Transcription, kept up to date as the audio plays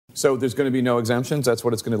So there's going to be no exemptions? That's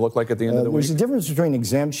what it's going to look like at the end of the week? There's a difference between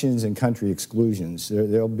exemptions and country exclusions.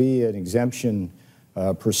 There'll be an exemption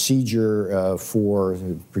procedure for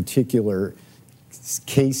particular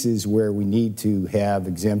cases where we need to have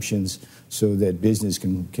exemptions so that business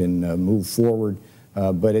can move forward.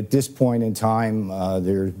 But at this point in time,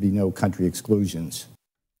 there'd be no country exclusions.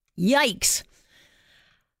 Yikes.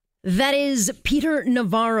 That is Peter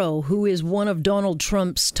Navarro, who is one of Donald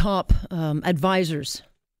Trump's top advisors,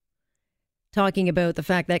 talking about the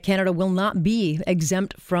fact that Canada will not be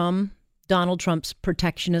exempt from Donald Trump's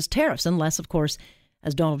protectionist tariffs, unless, of course,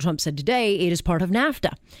 as Donald Trump said today, it is part of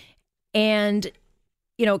NAFTA. And,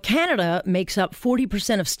 you know, Canada makes up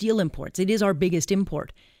 40% of steel imports. It is our biggest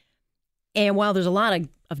import. And while there's a lot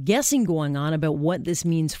of guessing going on about what this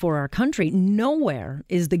means for our country, nowhere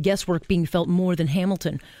is the guesswork being felt more than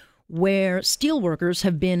Hamilton, where steel workers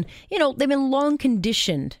have been, you know, they've been long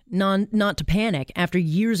conditioned not to panic after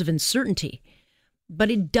years of uncertainty. But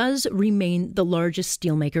it does remain the largest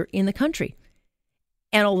steelmaker in the country.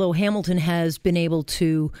 And although Hamilton has been able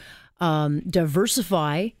to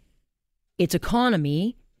diversify its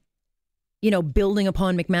economy, you know, building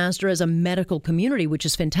upon McMaster as a medical community, which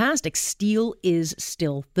is fantastic, steel is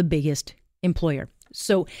still the biggest employer.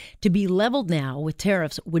 So to be leveled now with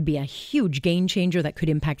tariffs would be a huge game changer that could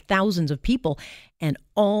impact thousands of people and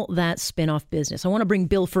all that spin-off business. I want to bring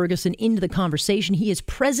Bill Ferguson into the conversation. He is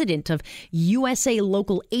president of USA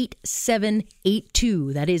Local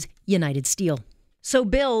 8782, that is United Steel. So,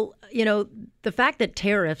 Bill, you know, the fact that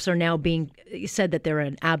tariffs are now being said that they're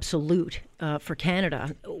an absolute for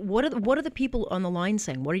Canada, what are the people on the line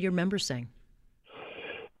saying? What are your members saying?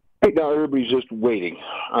 Right now, everybody's just waiting.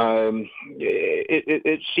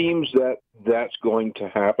 It seems that that's going to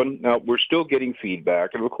happen. Now, we're still getting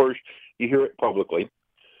feedback, and of course, you hear it publicly.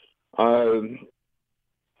 We're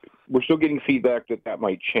still getting feedback that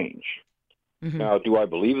might change. Mm-hmm. Now, do I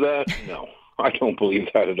believe that? No, I don't believe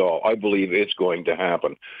that at all. I believe it's going to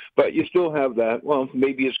happen. But you still have that, well,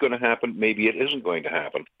 maybe it's going to happen, maybe it isn't going to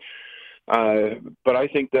happen. But I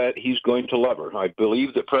think that he's going to lever. I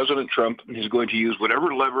believe that President Trump is going to use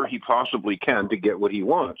whatever lever he possibly can to get what he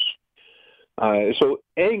wants. So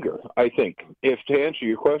anger, I think, if to answer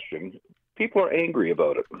your question, people are angry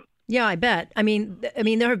about it. Yeah, I bet. I mean,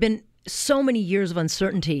 there have been so many years of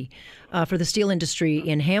uncertainty for the steel industry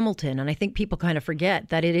in Hamilton, and I think people kind of forget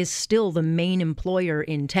that it is still the main employer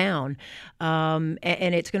in town, and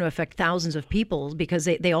it's going to affect thousands of people because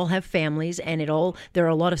they all have families, and there are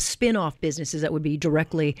a lot of spin-off businesses that would be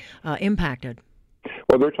directly impacted.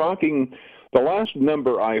 Well, they're talking. The last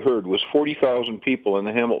number I heard was 40,000 people in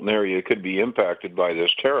the Hamilton area could be impacted by this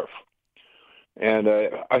tariff, and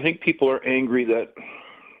I think people are angry that.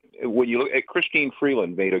 When you look at Christine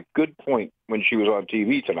Freeland made a good point when she was on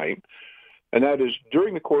TV tonight, and that is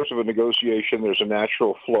during the course of a negotiation, there's a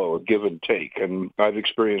natural flow, a give and take, and I've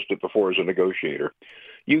experienced it before as a negotiator.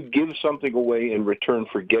 You give something away in return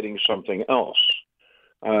for getting something else.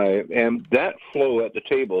 And that flow at the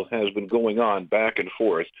table has been going on back and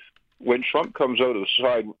forth. When Trump comes out at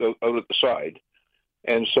the side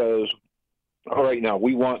and says, all right, now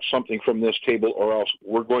we want something from this table or else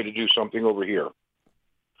we're going to do something over here.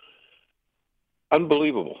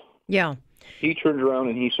 Unbelievable. Yeah. He turns around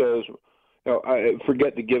and he says, I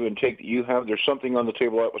forget the give and take that you have. There's something on the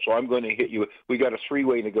table, so I'm going to hit you. We got a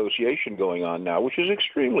three-way negotiation going on now, which is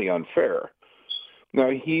extremely unfair. Now,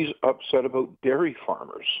 he's upset about dairy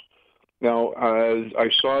farmers. Now, I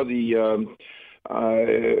saw she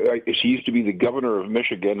used to be the governor of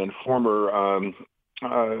Michigan and former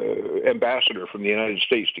ambassador from the United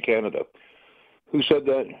States to Canada, who said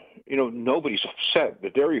that, nobody's upset. The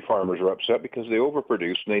dairy farmers are upset because they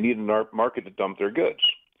overproduce and they need a market to dump their goods.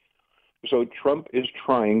 So Trump is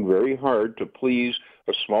trying very hard to please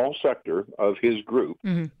a small sector of his group,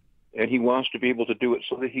 and he wants to be able to do it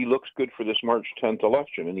so that he looks good for this March 10th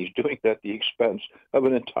election, and he's doing that at the expense of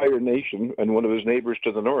an entire nation and one of his neighbors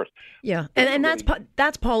to the north. Yeah, and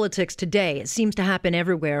that's politics today. It seems to happen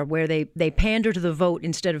everywhere, where they pander to the vote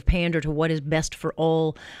instead of pander to what is best for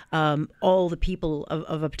all the people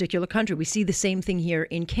of a particular country. We see the same thing here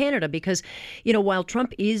in Canada because, while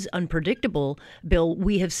Trump is unpredictable, Bill,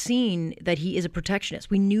 we have seen that he is a protectionist.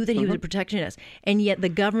 We knew that he was a protectionist, and yet the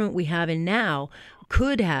government we have in now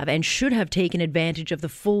could have and should have taken advantage of the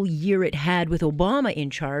full year it had with Obama in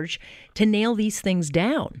charge to nail these things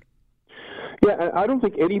down. Yeah, I don't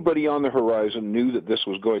think anybody on the horizon knew that this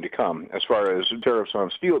was going to come as far as tariffs on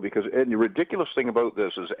steel, because the ridiculous thing about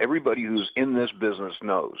this is everybody who's in this business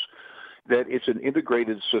knows that it's an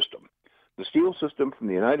integrated system. The steel system from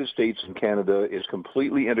the United States and Canada is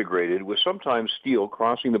completely integrated, with sometimes steel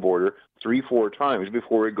crossing the border 3-4 times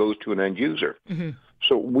before it goes to an end user. Mm-hmm.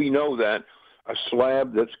 So we know that a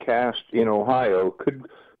slab that's cast in Ohio could,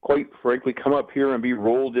 quite frankly, come up here and be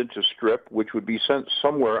rolled into strip, which would be sent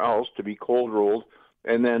somewhere else to be cold rolled,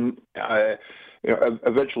 and then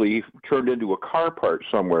eventually turned into a car part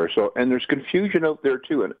somewhere. So, and there's confusion out there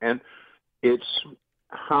too, and it's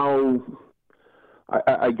how.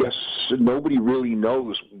 I guess nobody really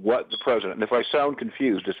knows what the president, and if I sound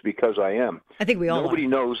confused, it's because I am. I think we all Nobody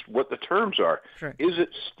knows what the terms are. Sure. Is it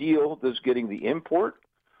steel that's getting the import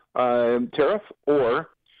tariff, or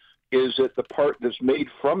is it the part that's made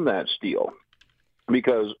from that steel?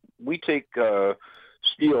 Because we take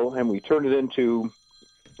steel and we turn it into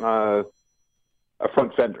a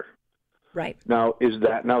front fender. Right. Now, is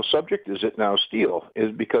that now subject? Is it now steel?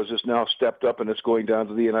 Is because it's now stepped up and it's going down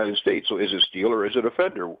to the United States. So is it steel or is it a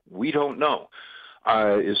fender? We don't know.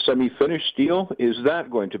 Is semi-finished steel, is that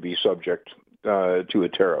going to be subject to a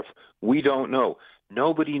tariff? We don't know.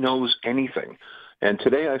 Nobody knows anything. And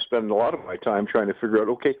today I spend a lot of my time trying to figure out,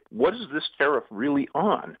 okay, what is this tariff really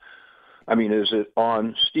on? I mean, is it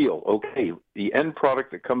on steel? Okay, the end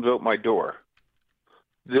product that comes out my door.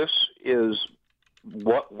 This is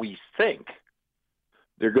what we think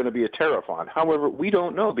they're going to be a tariff on. However, we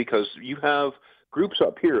don't know, because you have groups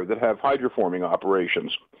up here that have hydroforming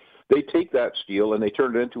operations. They take that steel and they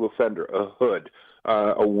turn it into a fender, a hood,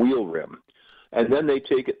 a wheel rim. And then they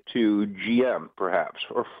take it to GM, perhaps,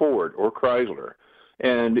 or Ford, or Chrysler,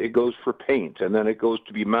 and it goes for paint, and then it goes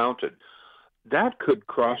to be mounted. That could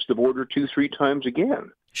cross the border 2-3 times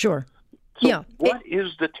again. Sure. So yeah. What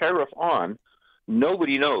is the tariff on?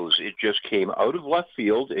 Nobody knows. It just came out of left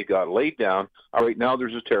field. It got laid down. All right, now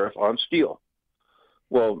there's a tariff on steel.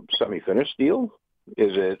 Well, semi-finished steel?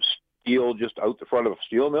 Is it steel just out the front of a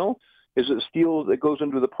steel mill? Is it steel that goes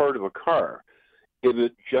into the part of a car? If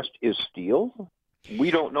it just is steel,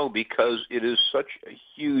 we don't know, because it is such a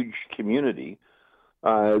huge community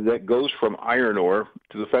that goes from iron ore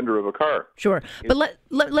to the fender of a car. Sure. But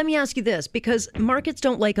let me ask you this, because markets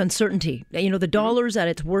don't like uncertainty. The dollar's at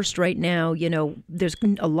its worst right now. There's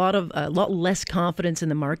a lot less confidence in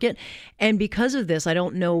the market. And because of this, I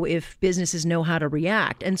don't know if businesses know how to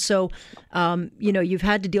react. And so, you've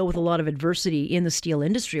had to deal with a lot of adversity in the steel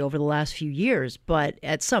industry over the last few years. But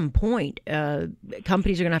at some point,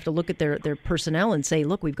 companies are going to have to look at their personnel and say,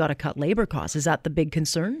 look, we've got to cut labor costs. Is that the big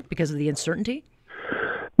concern because of the uncertainty?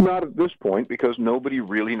 Not at this point, because nobody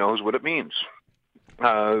really knows what it means.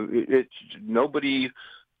 Nobody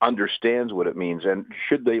understands what it means, and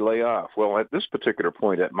should they lay off? Well, at this particular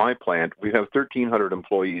point at my plant, we have 1,300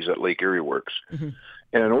 employees at Lake Erie Works. Mm-hmm.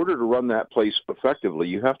 And in order to run that place effectively,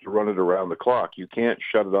 you have to run it around the clock. You can't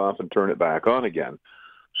shut it off and turn it back on again.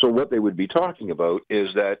 So what they would be talking about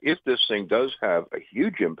is that if this thing does have a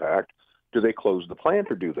huge impact, do they close the plant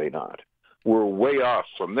or do they not? We're way off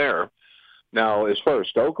from there. Now, as far as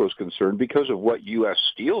Stelco is concerned, because of what U.S.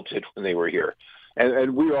 Steel did when they were here,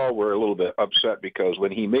 and we all were a little bit upset, because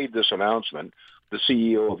when he made this announcement, the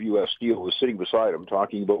CEO of U.S. Steel was sitting beside him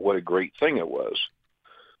talking about what a great thing it was.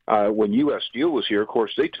 When U.S. Steel was here, of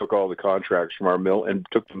course, they took all the contracts from our mill and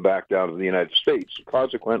took them back down to the United States.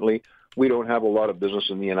 Consequently, we don't have a lot of business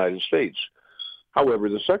in the United States. However,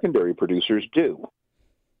 the secondary producers do.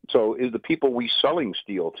 So is the people we selling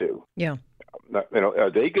steel to? Yeah. Are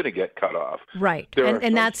they going to get cut off? Right.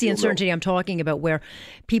 And that's the uncertainty I'm talking about, where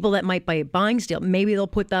people that might be buying steel, maybe they'll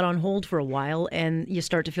put that on hold for a while and you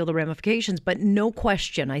start to feel the ramifications. But no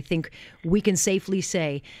question, I think we can safely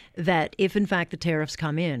say that if, in fact, the tariffs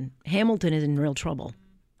come in, Hamilton is in real trouble.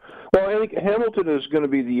 Well, I think Hamilton is going to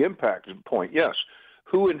be the impact point, yes.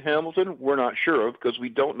 Who in Hamilton, we're not sure of, because we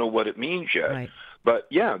don't know what it means yet. Right. But,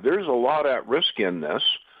 yeah, there's a lot at risk in this.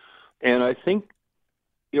 And I think,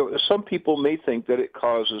 some people may think that it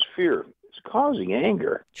causes fear. It's causing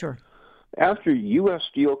anger. Sure. After U.S.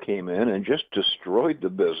 Steel came in and just destroyed the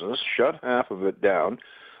business, shut half of it down,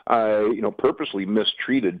 purposely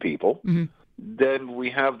mistreated people, mm-hmm. Then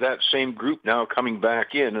we have that same group now coming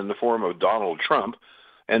back in the form of Donald Trump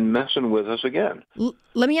and messing with us again.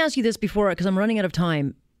 Let me ask you this before, because I'm running out of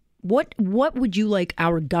time. What would you like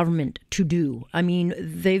our government to do? I mean,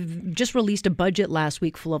 they've just released a budget last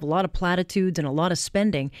week full of a lot of platitudes and a lot of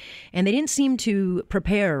spending, and they didn't seem to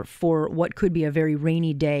prepare for what could be a very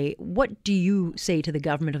rainy day. What do you say to the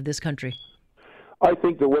government of this country? I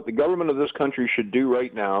think that what the government of this country should do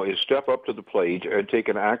right now is step up to the plate and take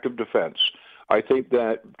an active defense. I think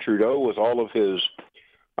that Trudeau, with all of his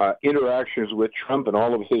interactions with Trump and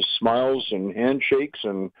all of his smiles and handshakes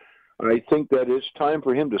and I think that it's time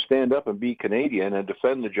for him to stand up and be Canadian and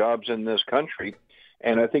defend the jobs in this country.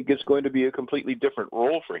 And I think it's going to be a completely different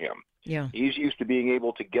role for him. Yeah. He's used to being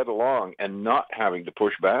able to get along and not having to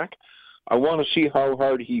push back. I want to see how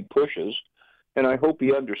hard he pushes, and I hope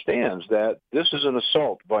he understands that this is an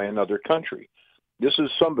assault by another country. This is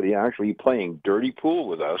somebody actually playing dirty pool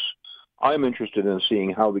with us. I'm interested in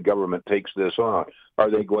seeing how the government takes this on. Are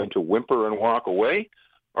they going to whimper and walk away?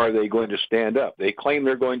 Are they going to stand up? They claim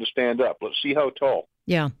they're going to stand up. Let's see how tall.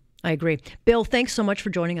 Yeah, I agree. Bill, thanks so much for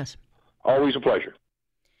joining us. Always a pleasure.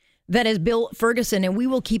 That is Bill Ferguson, and we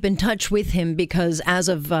will keep in touch with him because as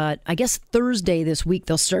of, I guess, Thursday this week,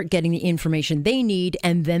 they'll start getting the information they need,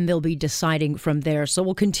 and then they'll be deciding from there. So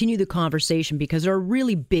we'll continue the conversation because there are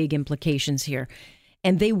really big implications here,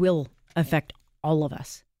 and they will affect all of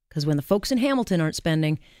us. Because when the folks in Hamilton aren't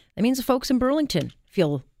spending, that means the folks in Burlington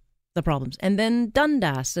feel the problems, and then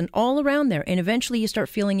Dundas and all around there, and eventually you start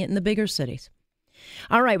feeling it in the bigger cities.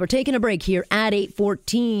 All right, we're taking a break here at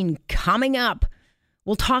 8:14. Coming up,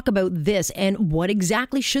 we'll talk about this and what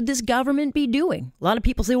exactly should this government be doing. A lot of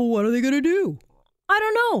people say, well, what are they going to do? I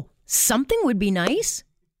don't know. Something would be nice.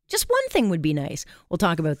 Just one thing would be nice. We'll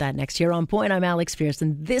talk about that next here on Point. I'm Alex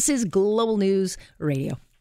Pearson. This is Global News Radio.